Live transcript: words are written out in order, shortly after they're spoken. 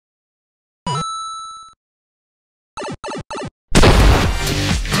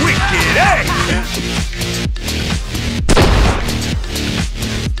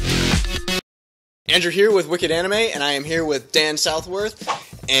Andrew here with Wicked Anime, and I am here with Dan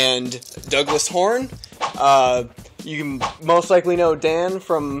Southworth and Douglas Horn. You can most likely know Dan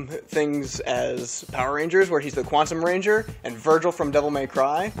from things as Power Rangers, where he's the Quantum Ranger, and Vergil from Devil May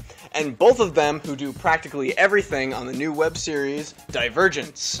Cry, and both of them who do practically everything on the new web series,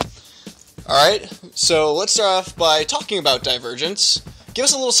 Divergence. Alright, so let's start off by talking about Divergence. Give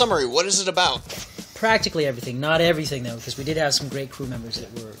us a little summary. What is it about? Practically everything. Not everything, though, because we did have some great crew members that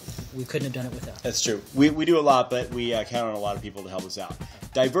we couldn't have done it without. That's true. We do a lot, but we count on a lot of people to help us out.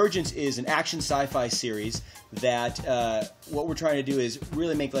 Divergence is an action sci-fi series that what we're trying to do is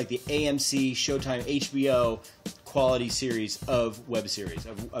really make like the AMC, Showtime, HBO quality series of web series,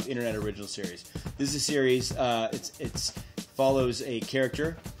 of internet original series. This is a series, it's follows a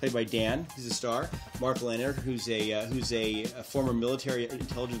character played by Dan, who's a star, Mark Leonard, who's a former military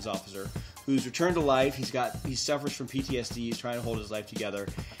intelligence officer who's returned to life. He suffers from PTSD. He's trying to hold his life together,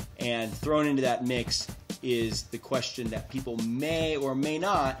 and thrown into that mix is the question that people may or may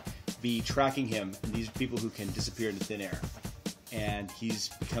not be tracking him, and these people who can disappear into thin air. And he's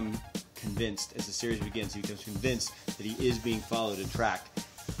become convinced, as the series begins, he becomes convinced that he is being followed and tracked,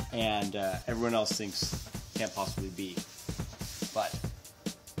 and everyone else thinks can't possibly be. But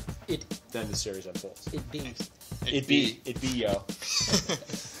then the series unfolds. It be yo.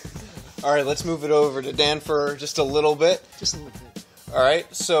 All right, let's move it over to Dan for just a little bit. Just a little bit. All right,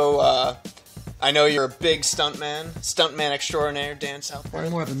 so I know you're a big stuntman extraordinaire, Dan Southworth.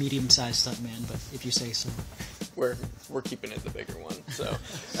 I'm more of a medium-sized stuntman, but if you say so. We're keeping it the bigger one.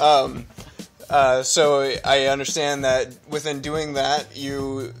 So I understand that within doing that,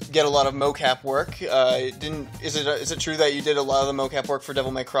 you get a lot of mocap work. Is it true that you did a lot of the mocap work for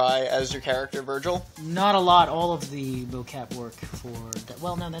Devil May Cry as your character, Vergil? Not a lot. All of the mocap work for...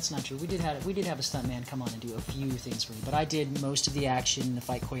 Well, no, that's not true. We did have a stuntman come on and do a few things for me, but I did most of the action, the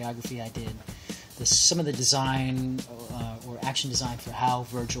fight choreography. I did some of the design or action design for how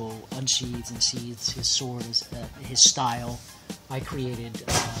Vergil unsheathes and sheathes his sword, his style. I created...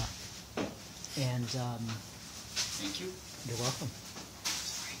 And, thank you. You're welcome.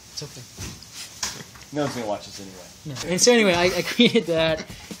 Sorry. It's okay. No one's going to watch this anyway. No. And so anyway, I created that,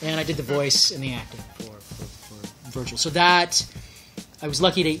 and I did the voice and the acting for Vergil. So that, I was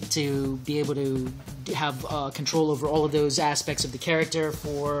lucky to be able to have control over all of those aspects of the character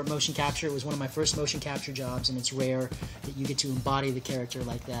for motion capture. It was one of my first motion capture jobs, and it's rare that you get to embody the character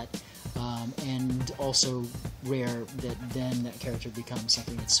like that. And also rare that then that character becomes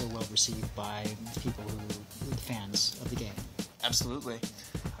something that's so well received by people the fans of the game. Absolutely.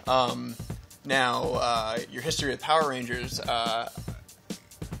 Now, your history with Power Rangers, are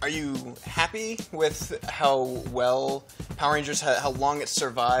you happy with how well Power Rangers, how long it's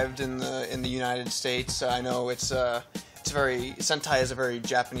survived in the United States? I know Sentai is a very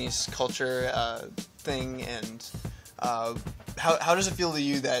Japanese culture thing, and how does it feel to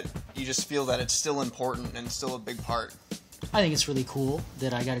you that you just feel that it's still important and still a big part? I think it's really cool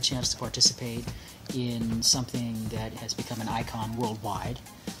that I got a chance to participate in something that has become an icon worldwide,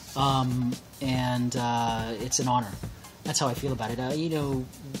 and it's an honor. That's how I feel about it.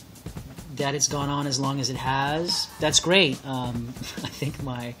 That it's gone on as long as it has, that's great. I think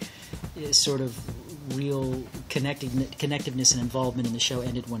my sort of real connectiveness and involvement in the show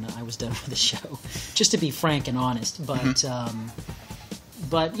ended when I was done with the show. Just to be frank and honest, but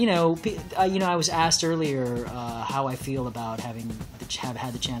I was asked earlier how I feel about have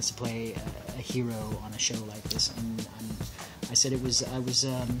had the chance to play a hero on a show like this, and I said it was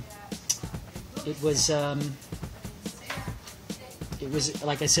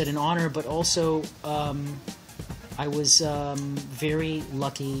like I said, an honor, but also I was very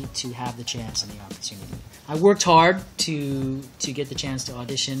lucky to have the chance and the opportunity. I worked hard to get the chance to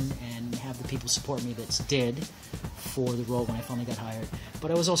audition and have the people support me that did for the role when I finally got hired.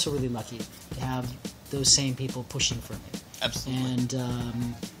 But I was also really lucky to have those same people pushing for me. Absolutely. And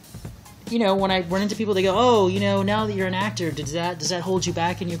when I run into people, they go, "Oh, now that you're an actor, does that hold you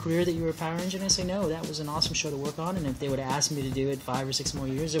back in your career that you were a Power Ranger?" And I say, "No, that was an awesome show to work on, and if they would have asked me to do it 5 or 6 more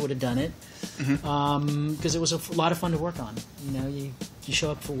years, I would have done it, because it was a lot of fun to work on. You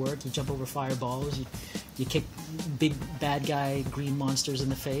show up for work, you jump over fireballs, you kick big bad guy green monsters in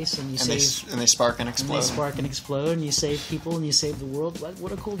the face, and they spark and explode. And they spark and explode, and you save people, and you save the world.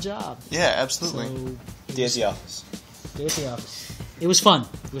 What a cool job! Yeah, absolutely. So Day at the office. Day at the office. It was fun.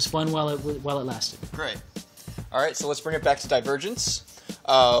 It was fun while it lasted. Great. All right, so let's bring it back to Divergence.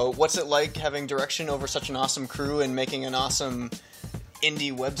 What's it like having direction over such an awesome crew and making an awesome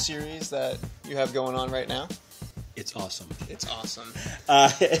indie web series that you have going on right now? It's awesome. It's awesome.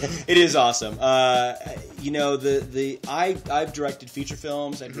 It is awesome. You know, I've directed feature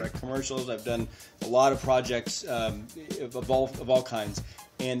films. I direct commercials. I've done a lot of projects of all kinds.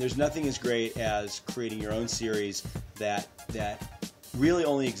 And there's nothing as great as creating your own series that really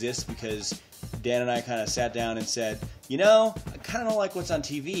only exists because Dan and I kind of sat down and said, you know, I kind of don't like what's on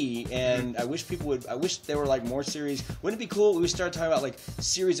TV, and I wish there were like more series. Wouldn't it be cool if we started talking about like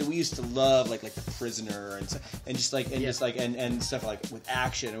series that we used to love, like The Prisoner and stuff like with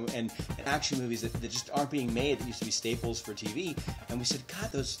action and action movies that just aren't being made, that used to be staples for TV. And we said,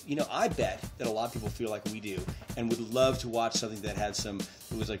 God, those, you know, I bet that a lot of people feel like we do and would love to watch something that had that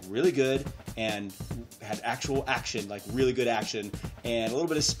was like really good and had actual action, like really good action, and a little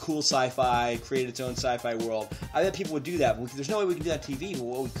bit of cool sci-fi, created its own sci-fi world. I bet people would do that. But there's no way we can do that on TV. But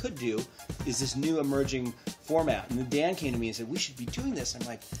what we could do is this new emerging format. And then Dan came to me and said, we should be doing this. I'm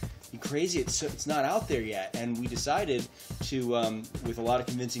like, you crazy? It's not out there yet. And we decided to, with a lot of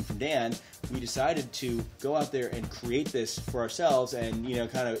convincing from Dan, we decided to go out there and create this for ourselves. And, you know,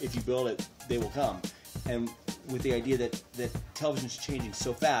 kind of, if you build it, they will come. And with the idea that television is changing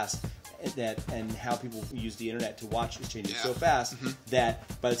so fast, and how people use the internet to watch is changing so fast that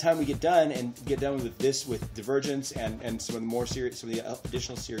by the time we get done with this, with Divergence and some of the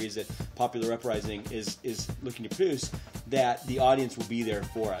additional series that Popular Uprising is looking to produce, that the audience will be there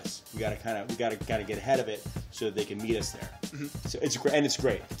for us. We gotta get ahead of it so that they can meet us there. So it's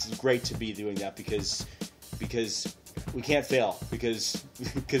great. It's great to be doing that because we can't fail because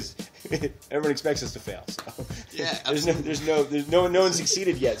everyone expects us to fail. So there's no one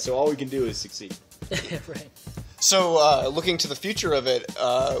succeeded yet. So all we can do is succeed. Right. So looking to the future of it,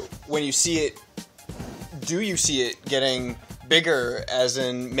 when you see it, do you see it getting bigger? As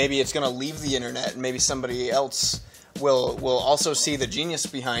in, maybe it's going to leave the internet, and maybe somebody else will also see the genius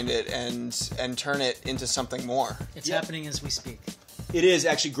behind it and turn it into something more. It's happening as we speak. It is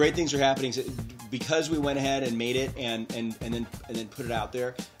actually, great things are happening because we went ahead and made it and then put it out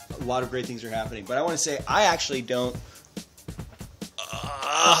there. A lot of great things are happening. But I want to say I actually don't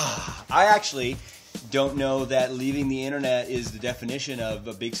know that leaving the internet is the definition of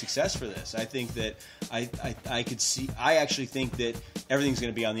a big success for this. I think that I actually think that everything's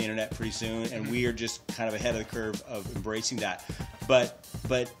going to be on the internet pretty soon, and we are just kind of ahead of the curve of embracing that. But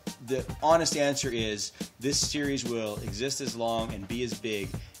the honest answer is this series will exist as long and be as big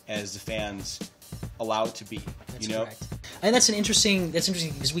as the fans allow it to be. That's correct. And that's interesting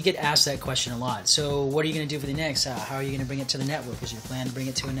because we get asked that question a lot. So what are you going to do for the next? How are you going to bring it to the network? Is your plan to bring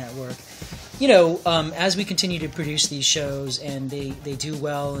it to a network? You know, as we continue to produce these shows and they do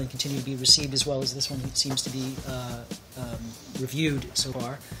well and continue to be received as well as this one seems to be reviewed so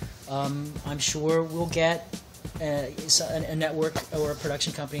far, I'm sure we'll get a network or a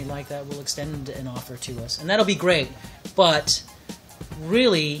production company like that will extend an offer to us. And that'll be great. But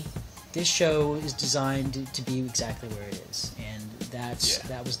really, this show is designed to be exactly where it is, and that's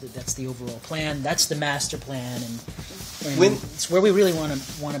the overall plan. That's the master plan, and it's where we really want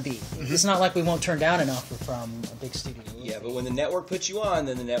to be. It's not like we won't turn down an offer from a big studio. Yeah, but when the network puts you on,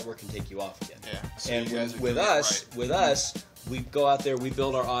 then the network can take you off again. Yeah. So and with us, we go out there, we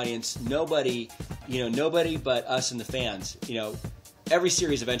build our audience. Nobody but us and the fans. You know, every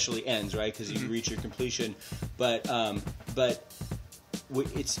series eventually ends, right? Because you reach your completion, but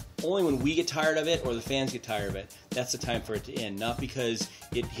it's only when we get tired of it or the fans get tired of it, that's the time for it to end. Not because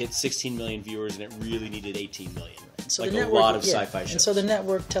it hit 16 million viewers and it really needed 18 million. So like the network, a lot of sci-fi shows. And so the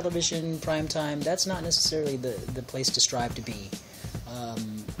network, television, primetime, that's not necessarily the place to strive to be.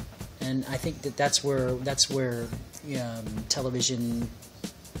 And I think that's where television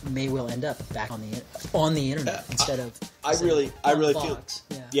may well end up back on the internet instead of. I really feel.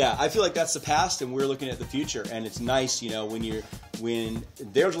 Yeah, I feel like that's the past, and we're looking at the future, and it's nice, you know, when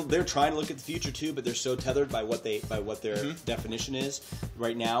they're trying to look at the future too, but they're so tethered by what their definition is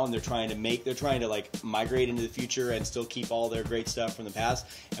right now, and they're trying to like migrate into the future and still keep all their great stuff from the past,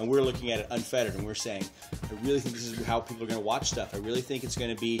 and we're looking at it unfettered, and we're saying, I really think this is how people are going to watch stuff. I really think it's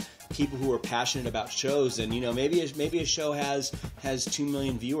going to be people who are passionate about shows, and you know, maybe a show has 2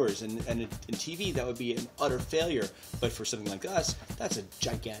 million viewers, and in TV that would be an utter failure, but for something like us, that's a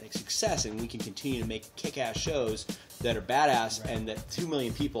gigantic success, and we can continue to make kick-ass shows that are badass and that 2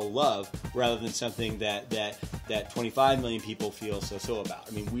 million people love, rather than something that 25 million people feel so about.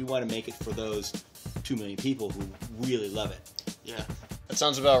 I mean, we want to make it for those 2 million people who really love it. Yeah, that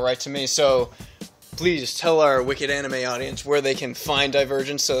sounds about right to me. So please tell our Wicked Anime audience where they can find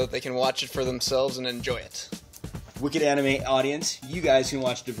Divergence so that they can watch it for themselves and enjoy it. Wicked Anime audience, you guys can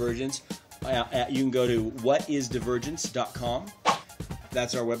watch Divergence. You can go to whatisdivergence.com.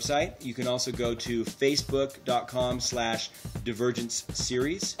 That's our website. You can also go to facebook.com/Divergence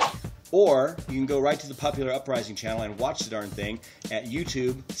series. Or you can go right to the Popular Uprising channel and watch the darn thing at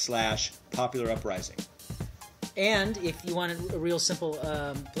YouTube/Popular Uprising. And if you want a real simple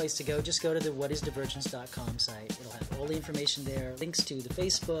place to go, just go to the whatisdivergence.com site. It'll have all the information there, links to the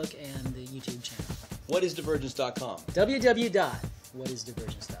Facebook and the YouTube channel. Whatisdivergence.com.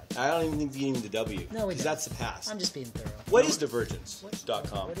 www.whatisdivergence.com. I don't even think you need the W. No, we because don't. that's the past. I'm just being thorough.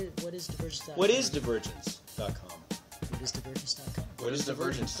 Whatisdivergence.com. Whatisdivergence.com. Whatisdivergence.com. Whatisdivergence.com.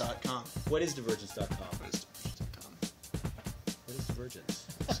 WhatIsDivergence.com. Whatisdivergence.com. WhatIsDivergence.com. What is divergence?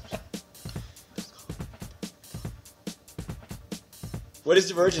 What is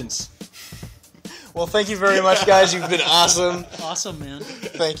divergence? Well, thank you very much, guys. You've been awesome. Awesome, man.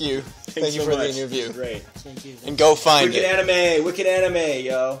 Thank you. Thank you so for much. the interview. Great. Thank you. And go find Wicked it. anime. Wicked anime,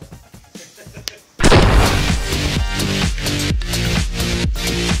 yo.